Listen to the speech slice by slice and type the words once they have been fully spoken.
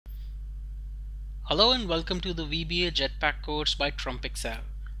Hello and welcome to the VBA Jetpack course by TrumpExcel.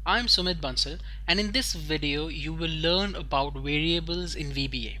 I'm Sumit Bansal, and in this video you will learn about variables in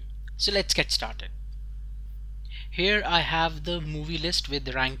VBA. So let's get started. Here I have the movie list with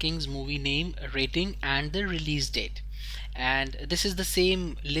the rankings, movie name, rating and the release date. And this is the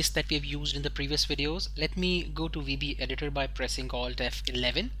same list that we have used in the previous videos. Let me go to VBA editor by pressing Alt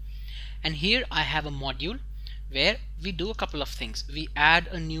F11, and here I have a module where we do a couple of things. We add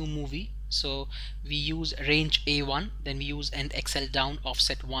a new movie, so we use range A1, then we use an Excel down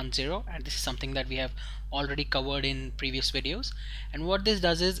offset 10, and this is something that we have already covered in previous videos. And what this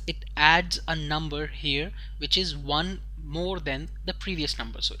does is it adds a number here which is one more than the previous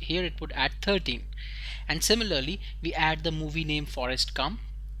number, so here it would add 13. And similarly we add the movie name Forrest Gump,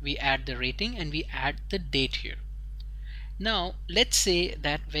 we add the rating, and we add the date here. Now let's say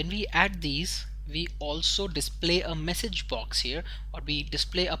that when we add these, we also display a message box here, or we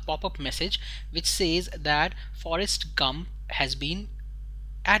display a pop-up message which says that Forrest Gump has been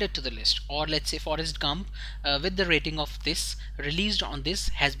added to the list, or let's say Forrest Gump with the rating of this released on this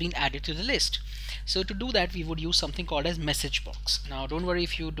has been added to the list. So to do that we would use something called as message box. Now don't worry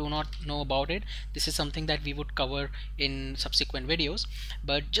if you do not know about it, this is something that we would cover in subsequent videos,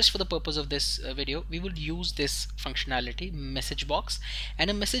 but just for the purpose of this video we would use this functionality, message box. And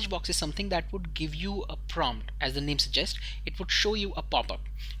a message box is something that would give you a prompt, as the name suggests. It would show you a pop-up,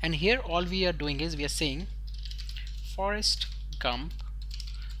 and here all we are doing is we are saying Forrest Gump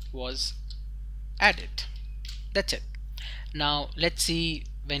was added. That's it. Now let's see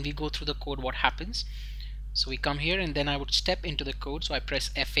when we go through the code what happens. So we come here and then I would step into the code. So I press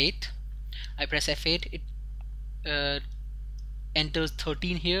F8. It enters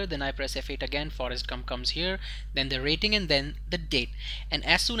 13 here, then I press F8 again, Forrest Gump comes here, then the rating and then the date. And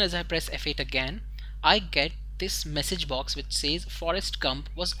as soon as I press F8 again, I get this message box which says Forrest Gump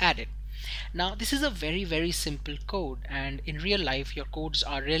was added. Now this is a very simple code, and in real life your codes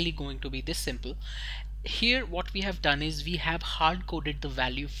are rarely going to be this simple. Here what we have done is we have hard-coded the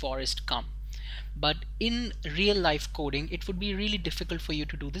value Forrest Gump, but in real life coding it would be really difficult for you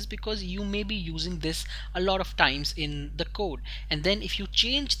to do this because you may be using this a lot of times in the code. And then if you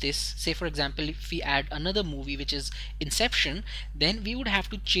change this, say for example if we add another movie which is Inception, then we would have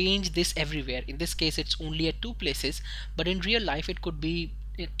to change this everywhere. In this case it's only at 2 places, but in real life it could be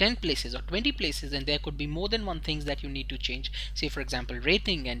 10 places or 20 places, and there could be more than one things that you need to change, say for example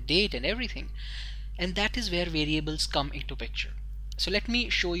rating and date and everything. And that is where variables come into picture. So let me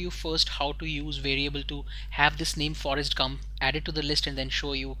show you first how to use variable to have this name Forrest Gump added to the list and then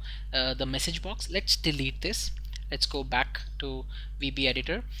show you the message box. Let's delete this. Let's go back to VB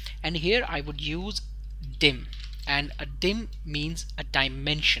editor, and here I would use dim. And a dim means a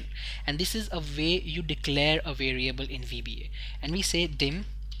dimension, and this is a way you declare a variable in VBA. And we say dim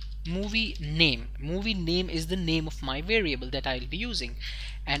movie name. Movie name is the name of my variable that I will be using.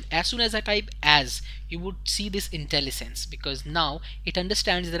 And as soon as I type as, you would see this IntelliSense, because now it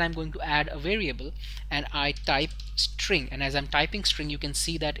understands that I'm going to add a variable, and I type string, and as I'm typing string you can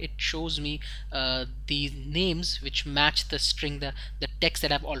see that it shows me the names which match the string, the text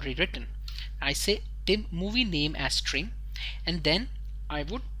that I've already written. I say dim movie name as string, and then I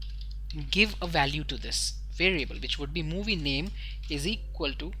would give a value to this variable which would be movie name is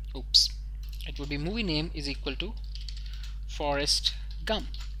equal to movie name is equal to Forrest Gump.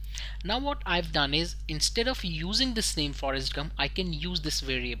 Now what I've done is, instead of using this name Forrest Gump, I can use this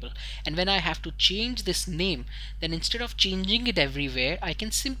variable, and when I have to change this name, then instead of changing it everywhere I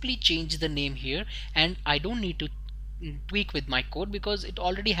can simply change the name here, and I don't need to tweak with my code because it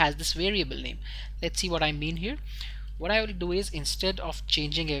already has this variable name. Let's see what I mean here. What I will do is, instead of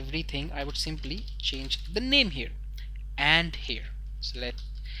changing everything, I would simply change the name here and here. So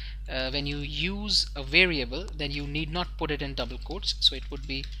when you use a variable, then you need not put it in double quotes, so it would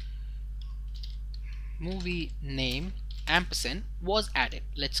be movie name ampersand was added.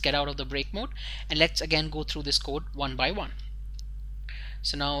 Let's get out of the break mode and let's again go through this code one by one.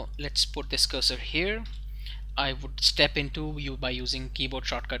 So now let's put this cursor here. I would step into you by using keyboard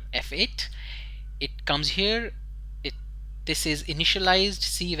shortcut F8. It comes here. This is initialized.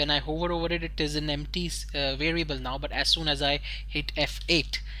 See, when I hover over it, it is an empty variable now, but as soon as I hit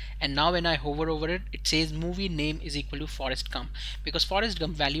F8, and now when I hover over it, it says movie name is equal to Forrest Gump, because Forrest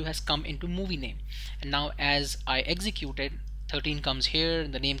Gump value has come into movie name. And now as I execute it, 13 comes here,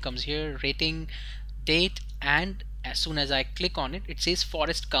 the name comes here, rating, date, and as soon as I click on it, it says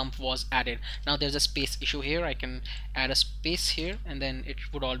Forrest Gump was added. Now there's a space issue here. I can add a space here and then it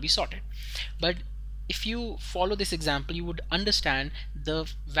would all be sorted. But if you follow this example, you would understand the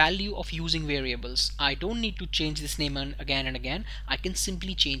value of using variables. I don't need to change this name again and again. I can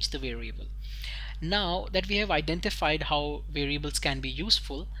simply change the variable. Now that we have identified how variables can be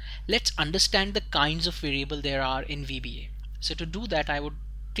useful, let's understand the kinds of variable there are in VBA. So to do that, I would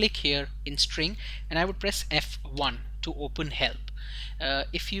click here in string and I would press F1 to open help.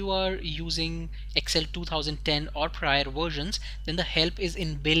 If you are using Excel 2010 or prior versions, then the help is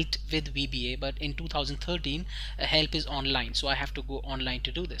inbuilt with VBA, but in 2013 help is online, so I have to go online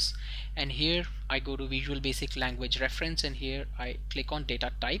to do this. And here I go to Visual Basic Language Reference, and here I click on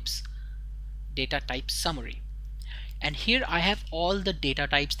data types, data type summary, and here I have all the data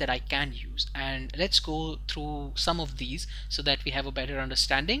types that I can use, and let's go through some of these so that we have a better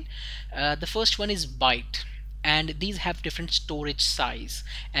understanding. The first one is byte, and these have different storage size,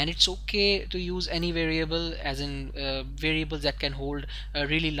 and it's okay to use any variable, as in variables that can hold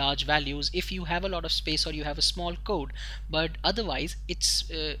really large values if you have a lot of space or you have a small code. But otherwise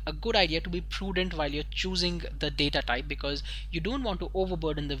it's a good idea to be prudent while you're choosing the data type, because you don't want to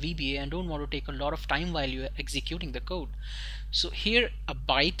overburden the VBA and don't want to take a lot of time while you're executing the code. So here a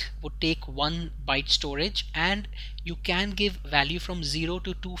byte would take 1 byte storage, and you can give value from 0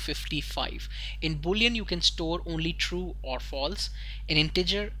 to 255. In Boolean you can store only true or false. In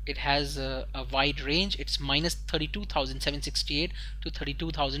integer it has a wide range. It's minus 32,768 to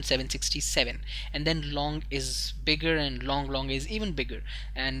 32,767, and then long is bigger and long is even bigger,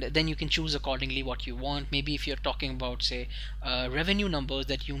 and then you can choose accordingly what you want. Maybe if you're talking about, say, revenue numbers,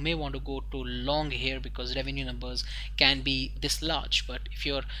 that you may want to go to long here because revenue numbers can be this large. But if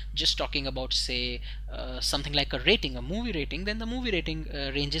you're just talking about, say, something like a rating, a movie rating, then the movie rating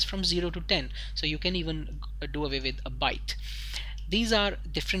ranges from 0 to 10, so you can even do away with a byte. These are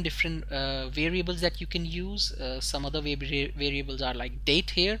different variables that you can use. Some other variables are like date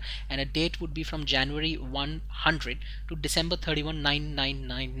here, and a date would be from January 100 to December 31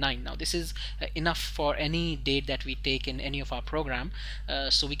 9999. Now this is enough for any date that we take in any of our program,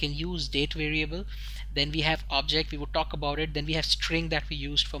 so we can use date variable. Then we have object, we would talk about it. Then we have string that we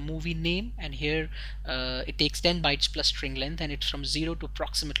used for movie name, and here it takes 10 bytes plus string length, and it's from 0 to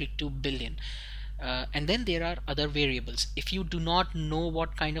approximately 2 billion. And then there are other variables. If you do not know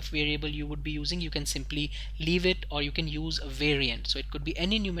what kind of variable you would be using, you can simply leave it, or you can use a variant. So it could be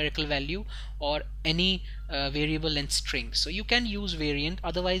any numerical value or any variable length string. So you can use variant,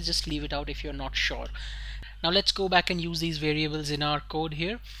 otherwise just leave it out if you're not sure. Now let's go back and use these variables in our code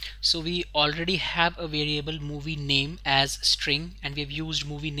here. So we already have a variable movie name as string, and we have used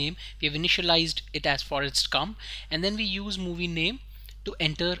movie name. We have initialized it as Forrest Gump, and then we use movie name to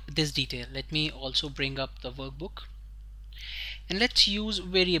enter this detail. Let me also bring up the workbook, and let's use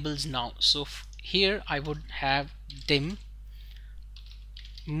variables now. So here I would have dim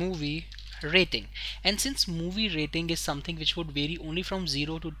movie rating, and since movie rating is something which would vary only from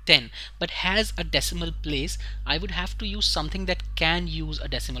 0 to 10 but has a decimal place, I would have to use something that can use a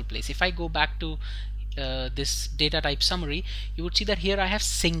decimal place. If I go back to this data type summary, you would see that here I have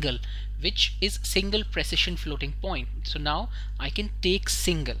single, which is single precision floating point. So now I can take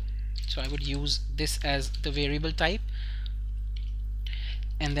single, so I would use this as the variable type,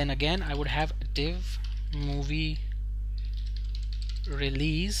 and then again I would have div movie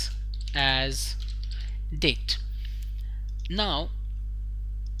release as date. Now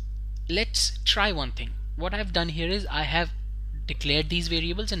let's try one thing. What I've done here is I have declared these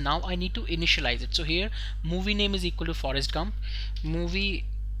variables, and now I need to initialize it. So here movie name is equal to Forrest Gump, movie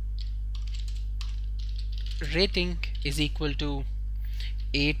rating is equal to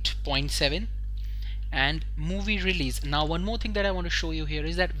 8.7, and movie release. Now one more thing that I want to show you here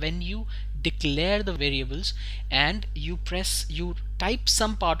is that when you declare the variables and you type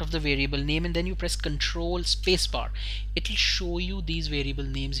some part of the variable name and then you press Control spacebar, it will show you these variable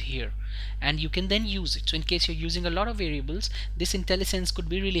names here, and you can then use it. So in case you're using a lot of variables, this IntelliSense could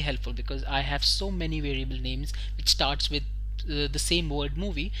be really helpful, because I have so many variable names which starts with the same word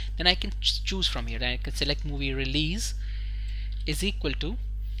movie. Then I can choose from here. Then I can select movie release is equal to,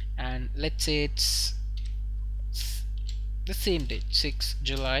 and let's say it's the same date, 6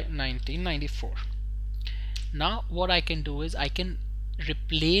 July 1994. Now what I can do is I can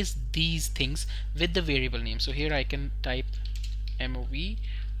replace these things with the variable name. So here I can type MOV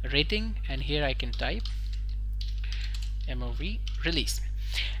rating, and here I can type MOV release.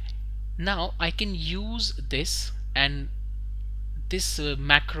 Now I can use this and this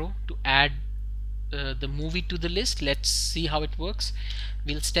macro to add the movie to the list. Let's see how it works.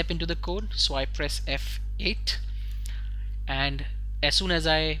 We'll step into the code. So I press F8, and as soon as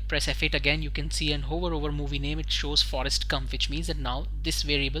I press F8 again, you can see and hover over movie name, it shows Forrest Gump, which means that now this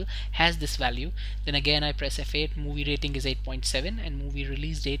variable has this value. Then again I press F8, movie rating is 8.7 and movie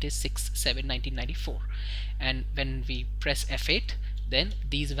release date is 6/7/1994. And when we press F8, then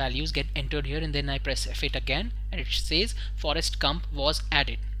these values get entered here, and then I press F8 again and it says Forrest Gump was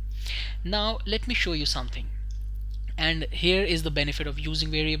added. Now let me show you something. And here is the benefit of using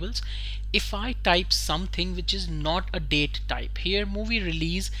variables. If I type something which is not a date type, here movie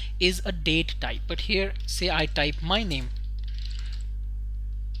release is a date type, but here say I type my name,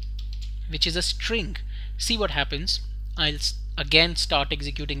 which is a string. See what happens. I'll again start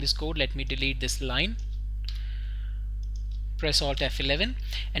executing this code. Let me delete this line, press Alt F11,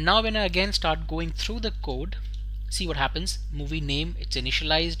 and now when I again start going through the code, see what happens. Movie name, it's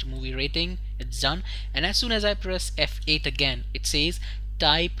initialized, movie rating, it's done, and as soon as I press F8 again, it says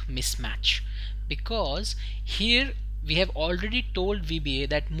type mismatch, because here we have already told VBA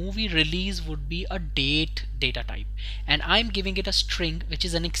that movie release would be a date data type, and I'm giving it a string which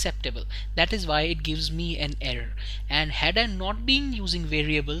is unacceptable. That is why it gives me an error. And had I not been using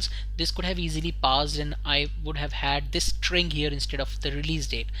variables, this could have easily passed and I would have had this string here instead of the release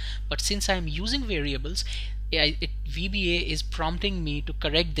date. But since I'm using variables, VBA is prompting me to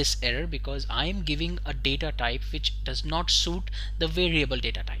correct this error because I am giving a data type which does not suit the variable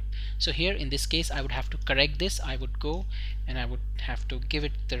data type. So here in this case I would have to correct this. I would go and I would have to give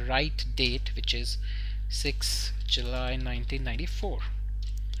it the right date, which is 6 July 1994.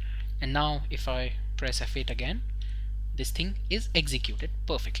 And now if I press F8 again, this thing is executed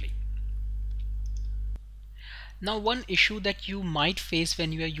perfectly. Now one issue that you might face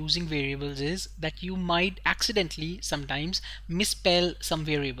when you are using variables is that you might accidentally sometimes misspell some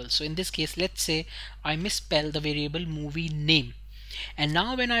variables. So in this case, let's say I misspell the variable movie name, and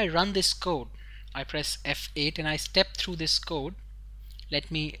now when I run this code, I press F8 and I step through this code.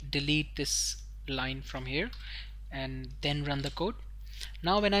 Let me delete this line from here and then run the code.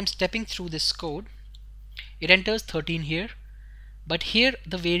 Now when I'm stepping through this code, it enters 13 here, but here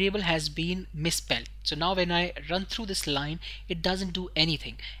the variable has been misspelled. So now when I run through this line, it doesn't do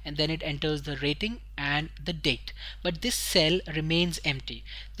anything, and then it enters the rating and the date, but this cell remains empty.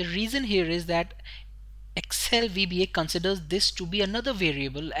 The reason here is that Excel VBA considers this to be another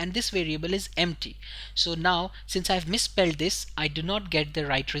variable and this variable is empty. So now since I've misspelled this, I do not get the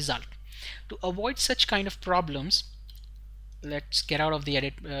right result. To avoid such kind of problems, let's get out of the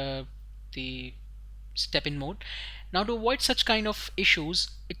edit, the step in mode. Now to avoid such kind of issues,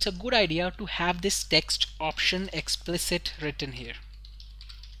 it's a good idea to have this text option explicit written here.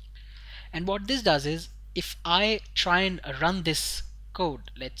 And what this does is, if I try and run this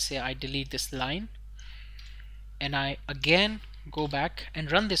code, let's say I delete this line and I again go back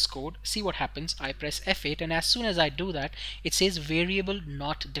and run this code, see what happens. I press F8 and as soon as I do that, it says variable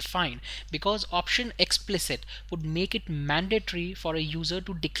not defined, because option explicit would make it mandatory for a user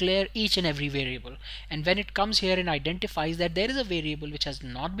to declare each and every variable, and when it comes here and identifies that there is a variable which has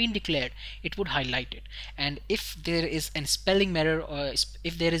not been declared, it would highlight it. And if there is a spelling error or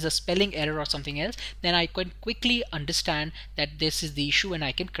if there is a spelling error or something else, then I can quickly understand that this is the issue and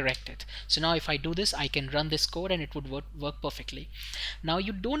I can correct it. So now if I do this, I can run this code and it would work perfectly. Now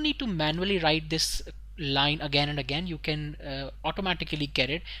you don't need to manually write this line again and again. You can automatically get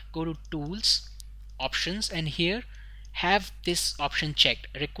it. Go to tools, options, and here have this option checked,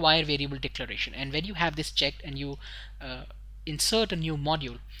 require variable declaration, and when you have this checked and you insert a new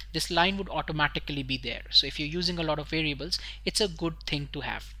module, this line would automatically be there. So if you're using a lot of variables, it's a good thing to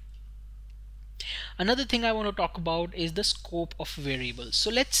have. Another thing I want to talk about is the scope of variables. So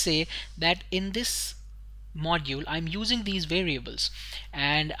let's say that in this module I'm using these variables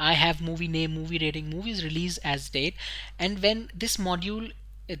and I have movie name, movie rating, movies release as date, and when this module,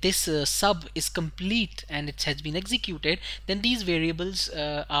 this sub is complete and it has been executed, then these variables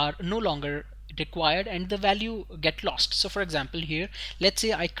are no longer required and the value get lost. So for example here, let's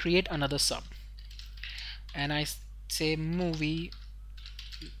say I create another sub and I say movie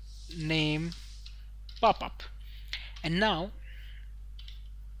name pop-up, and now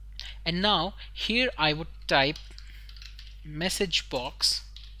here I would type message box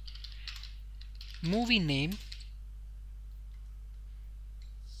movie name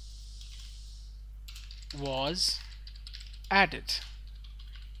was added.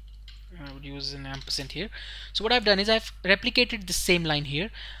 I would use an ampersand here. So what I've done is I've replicated the same line here,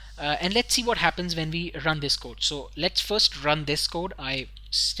 and let's see what happens when we run this code. So let's first run this code. I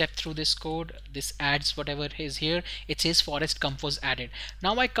step through this code, this adds whatever is here, it says Forrest Gump was added.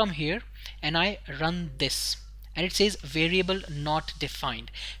 Now I come here and I run this and it says variable not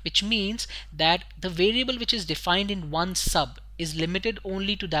defined, which means that the variable which is defined in one sub is limited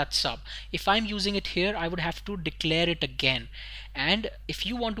only to that sub. If I'm using it here, I would have to declare it again. And if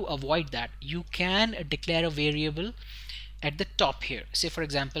you want to avoid that, you can declare a variable at the top here. Say for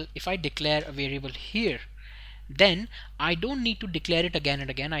example, if I declare a variable here, then I don't need to declare it again and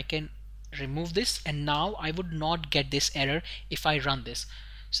again. I can remove this, and now I would not get this error if I run this.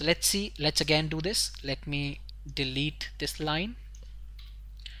 So let's see, let's again do this. Let me delete this line,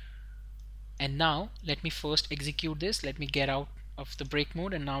 and now let me first execute this. Let me get out of the break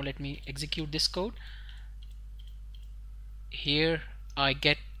mode, and now let me execute this code. Here I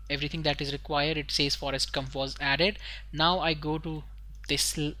get everything that is required. It says forest comp was added. Now I go to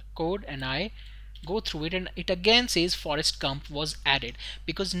this code and I go through it, and it again says forest comp was added,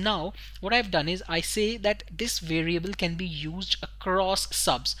 because now what I've done is I say that this variable can be used across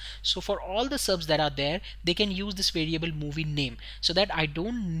subs. So for all the subs that are there, they can use this variable movie name, so that I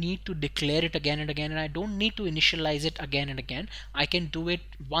don't need to declare it again and again, and I don't need to initialize it again and again. I can do it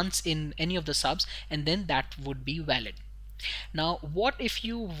once in any of the subs, and then that would be valid. Now what if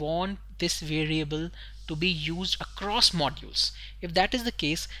you want this variable to be used across modules? If that is the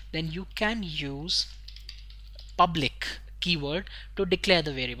case, then you can use public keyword to declare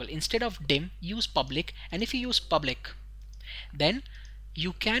the variable. Instead of dim, use public, and if you use public, then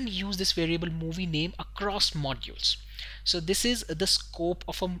you can use this variable movie name across modules. So this is the scope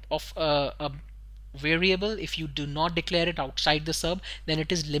of a variable. If you do not declare it outside the sub, then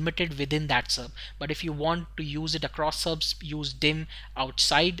it is limited within that sub. But if you want to use it across subs, use dim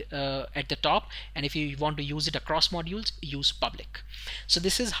outside at the top, and if you want to use it across modules, use public. So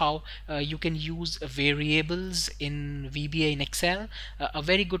this is how you can use variables in VBA in Excel. A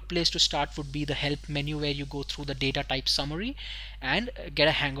very good place to start would be the help menu, where you go through the data type summary and get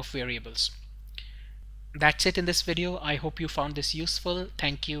a hang of variables. That's it in this video. I hope you found this useful.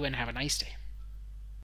 Thank you and have a nice day.